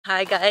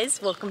Hi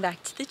guys, welcome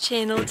back to the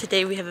channel.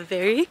 Today we have a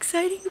very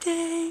exciting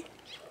day.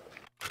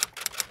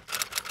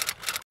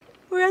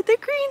 We're at the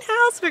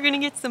greenhouse. We're gonna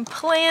get some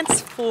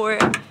plants for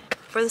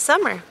the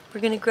summer.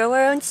 We're gonna grow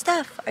our own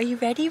stuff. Are you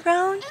ready,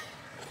 Ron?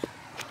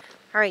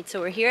 Alright, so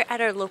we're here at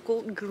our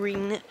local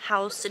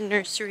greenhouse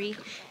nursery.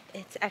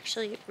 It's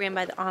actually ran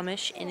by the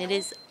Amish and it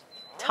is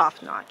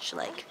top notch.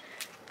 Like,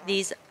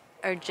 these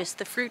are just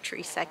the fruit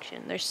tree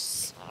section.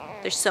 There's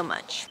so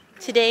much.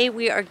 Today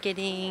we are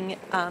getting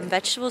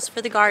vegetables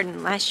for the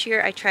garden. Last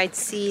year I tried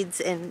seeds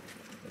and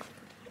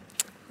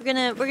we're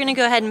gonna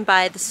go ahead and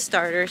buy the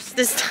starters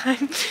this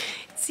time.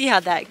 See how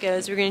that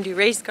goes. We're gonna do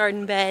raised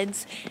garden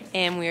beds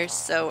and we are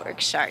so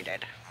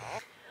excited.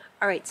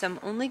 Alright, so I'm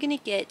only gonna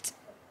get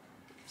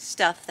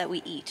stuff that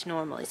we eat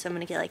normally. So I'm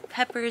gonna get like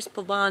peppers,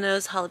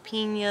 poblanos,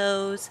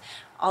 jalapenos,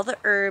 all the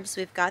herbs,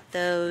 we've got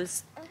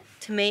those.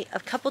 A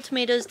couple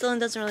tomatoes. Dylan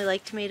doesn't really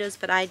like tomatoes,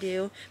 but I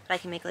do. But I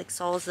can make like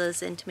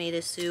salsas and tomato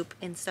soup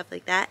and stuff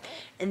like that.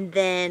 And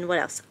then what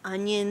else?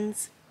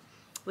 Onions.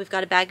 We've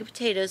got a bag of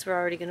potatoes we're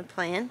already going to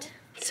plant.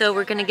 So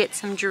we're going to get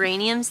some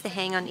geraniums to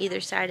hang on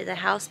either side of the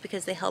house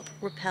because they help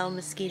repel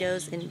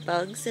mosquitoes and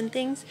bugs and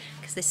things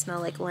because they smell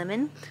like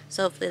lemon.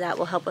 So hopefully that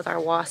will help with our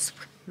wasp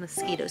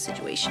mosquito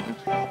situation.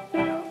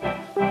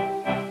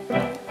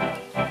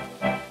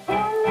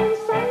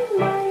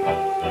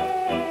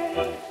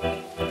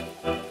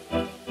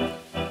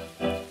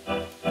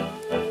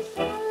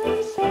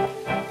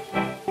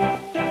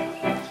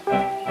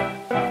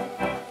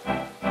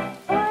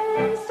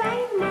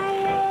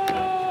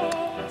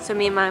 So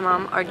me and my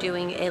mom are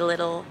doing a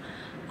little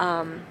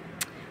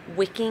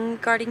wicking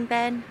garden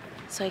bed.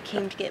 So I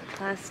came to get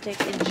plastic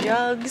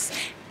jugs,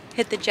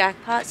 hit the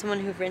jackpot,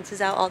 someone who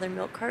rinses out all their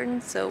milk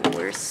cartons. So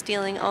we're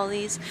stealing all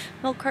these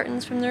milk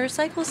cartons from the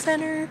recycle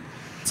center.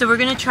 So we're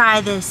gonna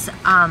try this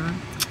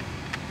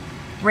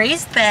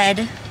raised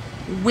bed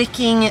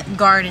wicking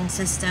garden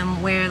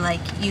system where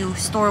like you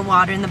store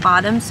water in the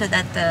bottom so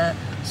that the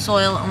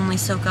soil only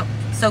soaks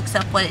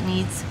up what it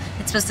needs.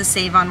 It's supposed to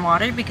save on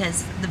water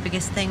because the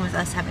biggest thing with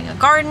us having a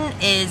garden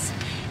is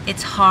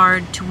it's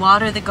hard to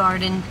water the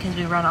garden because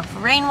we run off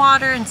of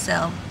rainwater, and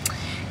so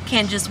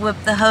can't just whip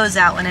the hose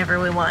out whenever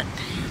we want.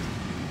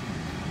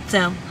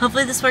 So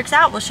hopefully this works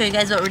out. We'll show you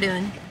guys what we're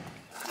doing.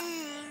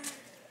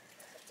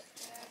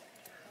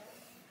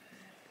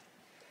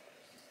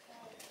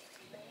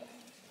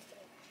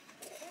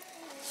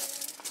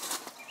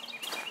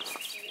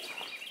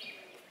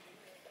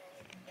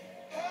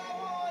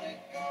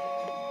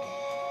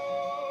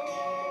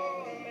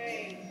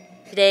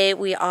 Today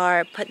we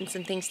are putting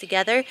some things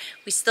together.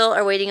 We still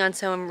are waiting on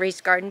some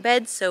raised garden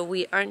beds, so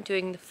we aren't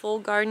doing the full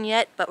garden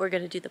yet, but we're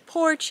going to do the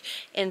porch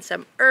and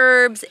some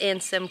herbs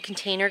and some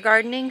container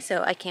gardening,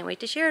 so I can't wait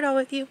to share it all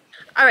with you.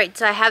 Alright,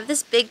 so I have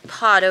this big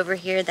pot over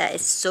here that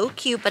is so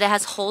cute, but it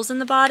has holes in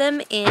the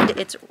bottom and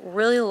it's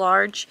really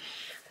large,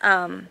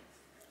 and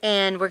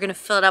we're going to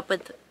fill it up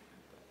with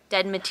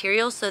dead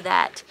material so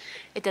that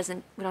we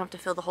don't have to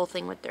fill the whole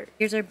thing with dirt.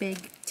 Here's our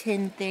big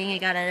tin thing I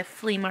got at a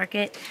flea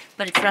market,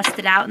 but it's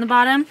rusted out in the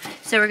bottom.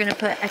 So we're gonna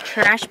put a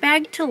trash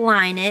bag to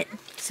line it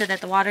so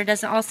that the water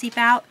doesn't all seep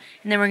out.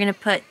 And then we're gonna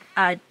put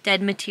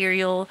dead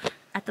material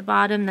at the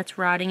bottom that's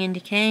rotting and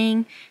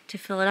decaying to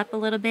fill it up a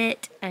little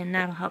bit, and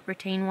that'll help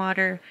retain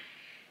water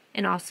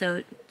and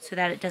also so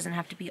that it doesn't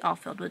have to be all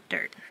filled with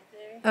dirt.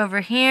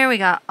 Over here we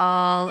got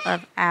all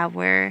of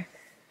our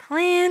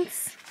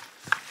plants.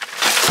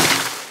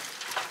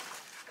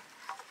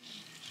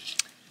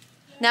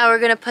 Now we're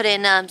going to put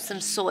in some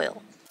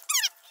soil.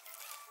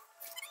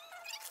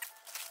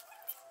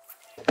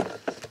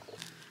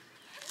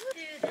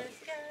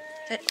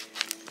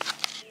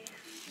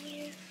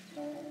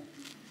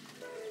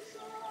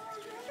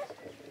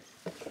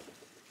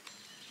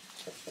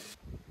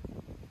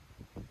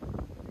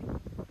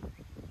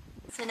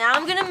 So now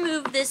I'm going to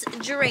move this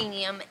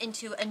geranium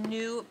into a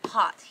new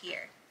pot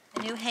here. A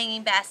new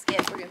hanging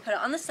basket. We're going to put it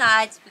on the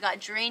sides. We got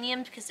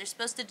geraniums because they're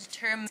supposed to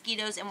deter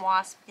mosquitoes and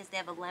wasps because they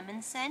have a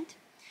lemon scent.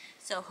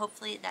 So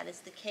hopefully that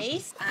is the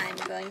case. I'm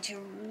going to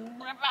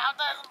rip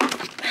out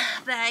the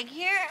bag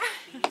here.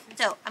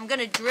 So I'm going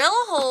to drill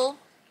a hole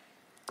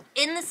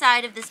in the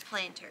side of this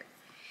planter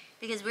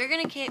because we're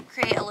going to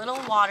create a little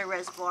water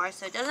reservoir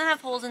so it doesn't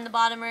have holes in the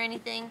bottom or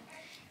anything.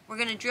 We're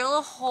going to drill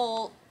a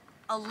hole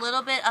a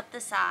little bit up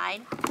the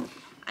side.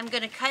 I'm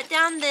going to cut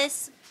down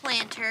this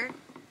planter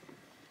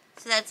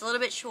so that's a little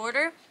bit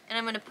shorter, and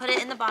I'm going to put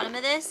it in the bottom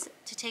of this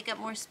to take up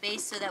more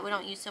space so that we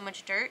don't use so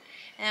much dirt.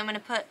 And I'm going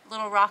to put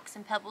little rocks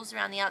and pebbles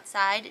around the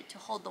outside to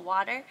hold the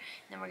water. And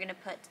then we're going to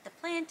put the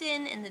plant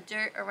in and the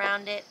dirt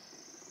around it,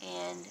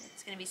 and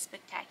it's going to be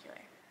spectacular.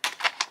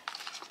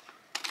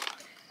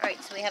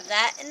 Alright, so we have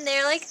that in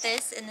there like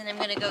this, and then I'm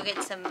going to go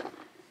get some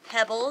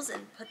pebbles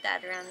and put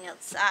that around the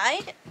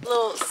outside. A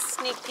little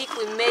sneak peek,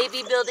 we may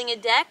be building a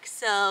deck,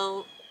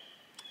 so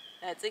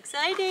that's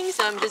exciting.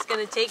 So I'm just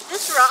going to take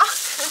this rock.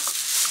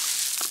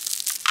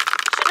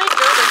 Should I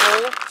drill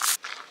the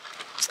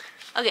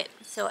hole? Okay,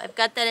 so I've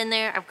got that in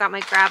there. I've got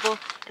my gravel.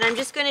 And I'm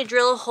just going to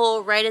drill a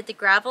hole right at the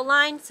gravel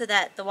line so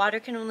that the water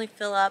can only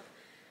fill up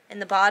in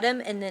the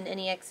bottom, and then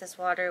any excess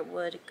water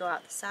would go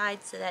out the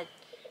side so that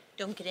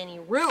don't get any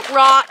root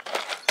rot.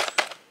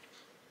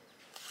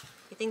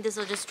 You think this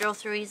will just drill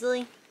through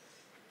easily?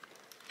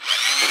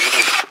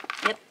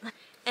 Yep.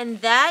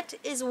 And that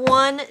is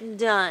one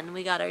done.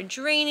 We got our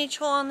drainage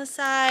hole on the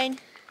side.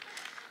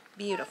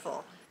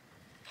 Beautiful.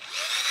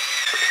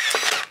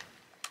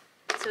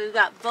 So we've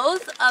got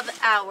both of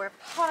our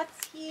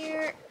pots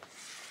here.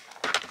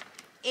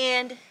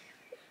 And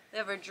we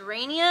have our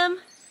geranium.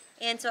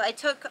 And so I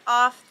took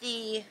off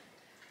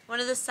one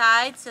of the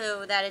sides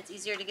so that it's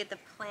easier to get the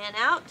plant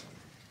out.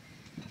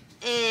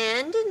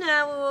 And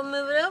now we will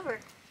move it over.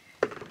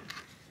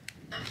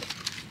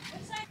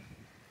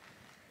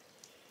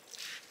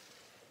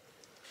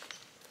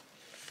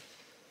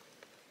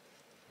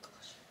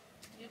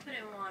 You put it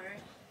in water.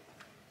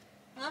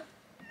 Huh?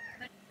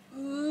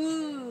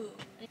 Ooh.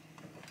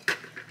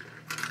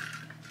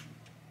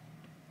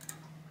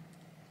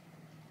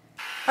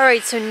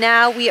 Alright, so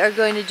now we are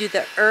going to do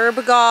the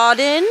herb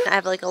garden. I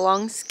have like a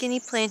long skinny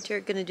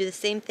planter. Going to do the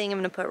same thing. I'm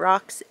going to put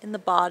rocks in the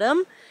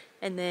bottom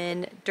and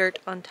then dirt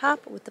on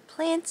top with the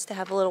plants to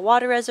have a little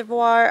water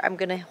reservoir. I'm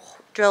going to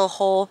drill a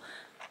hole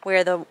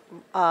where the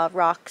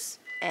rocks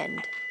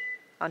end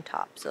on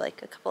top, so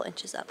like a couple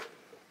inches up.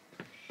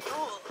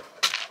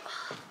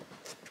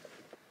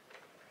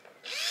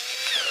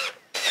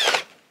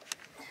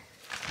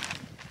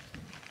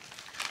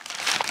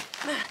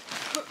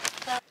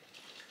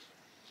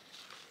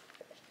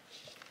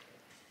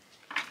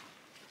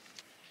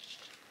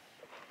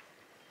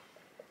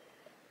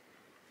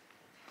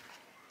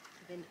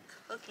 Been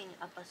cooking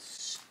up a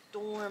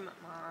storm,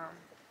 Mom.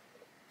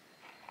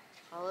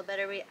 Paula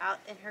better be out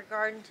in her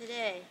garden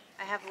today.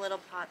 I have little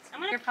pots.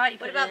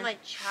 What about my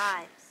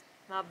chives?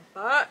 My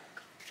buck.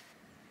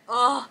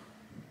 Oh,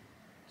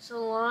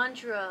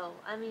 cilantro.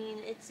 I mean,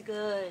 it's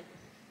good.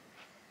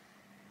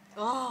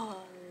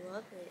 Oh, I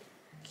love it.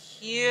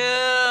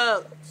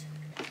 Cute.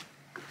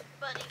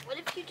 Buddy, what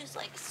if you just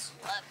like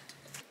slept?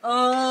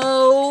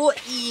 Oh,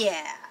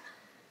 yeah.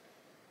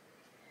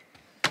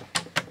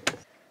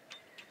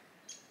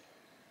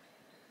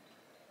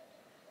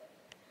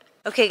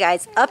 Okay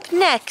guys, up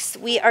next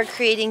we are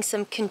creating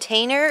some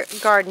container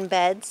garden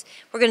beds.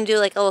 We're going to do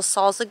like a little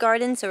salsa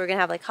garden, so we're going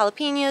to have like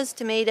jalapenos,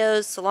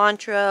 tomatoes,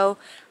 cilantro,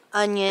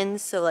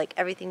 onions, so like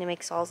everything to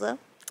make salsa.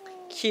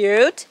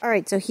 Cute.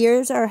 Alright, so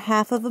here's our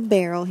half of a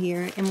barrel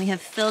here, and we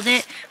have filled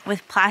it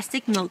with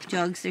plastic milk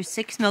jugs. There's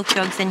 6 milk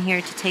jugs in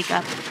here to take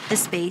up the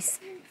space.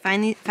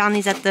 Found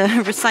these at the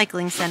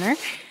recycling center.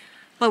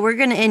 But we're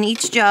gonna, in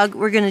each jug,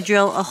 we're gonna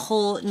drill a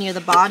hole near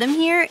the bottom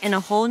here and a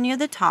hole near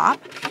the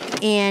top.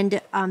 And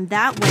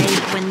that way,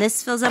 when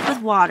this fills up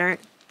with water,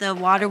 the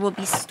water will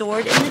be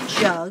stored in the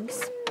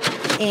jugs,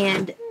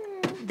 and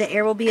the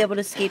air will be able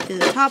to escape through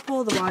the top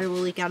hole, the water will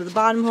leak out of the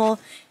bottom hole.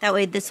 That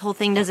way this whole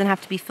thing doesn't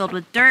have to be filled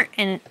with dirt,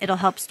 and it'll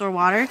help store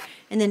water.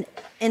 And then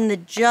in the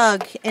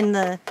jug, in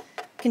the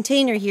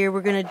container here,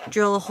 we're gonna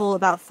drill a hole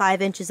about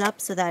 5 inches up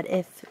so that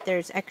if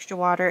there's extra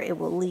water, it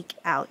will leak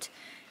out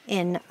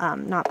and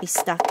not be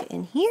stuck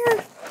in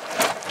here.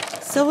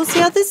 So we'll see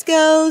how this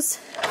goes.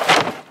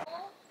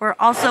 We're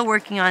also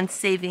working on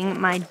saving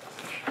my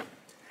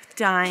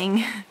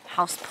dying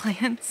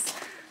houseplants.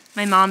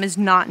 My mom is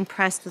not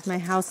impressed with my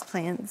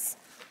houseplants.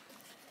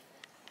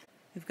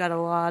 We've got a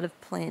lot of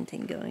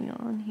planting going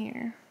on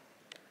here.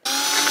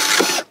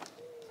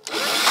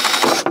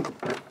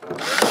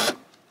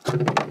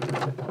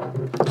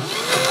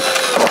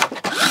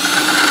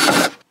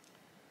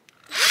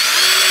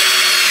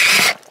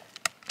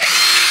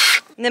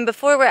 And then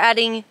before we're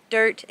adding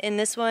dirt in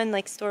this one,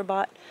 like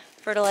store-bought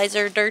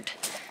fertilizer dirt,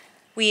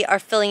 we are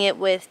filling it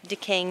with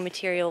decaying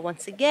material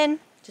once again,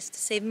 just to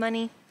save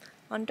money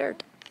on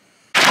dirt.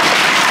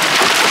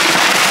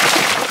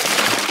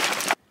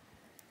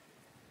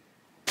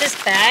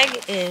 This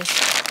bag is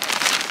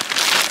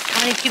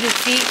how many cubic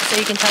feet, so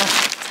you can tell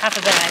it's half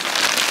a bag.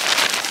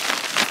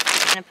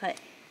 I'm going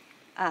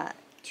to put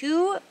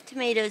 2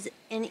 tomatoes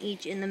in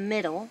each in the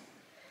middle,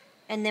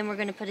 and then we're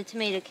going to put a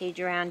tomato cage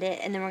around it,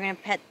 and then we're going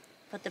to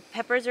put the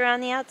peppers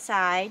around the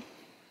outside,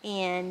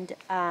 and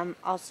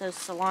also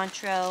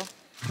cilantro.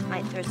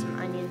 Might throw some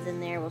onions in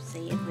there. We'll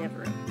see if we have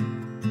room.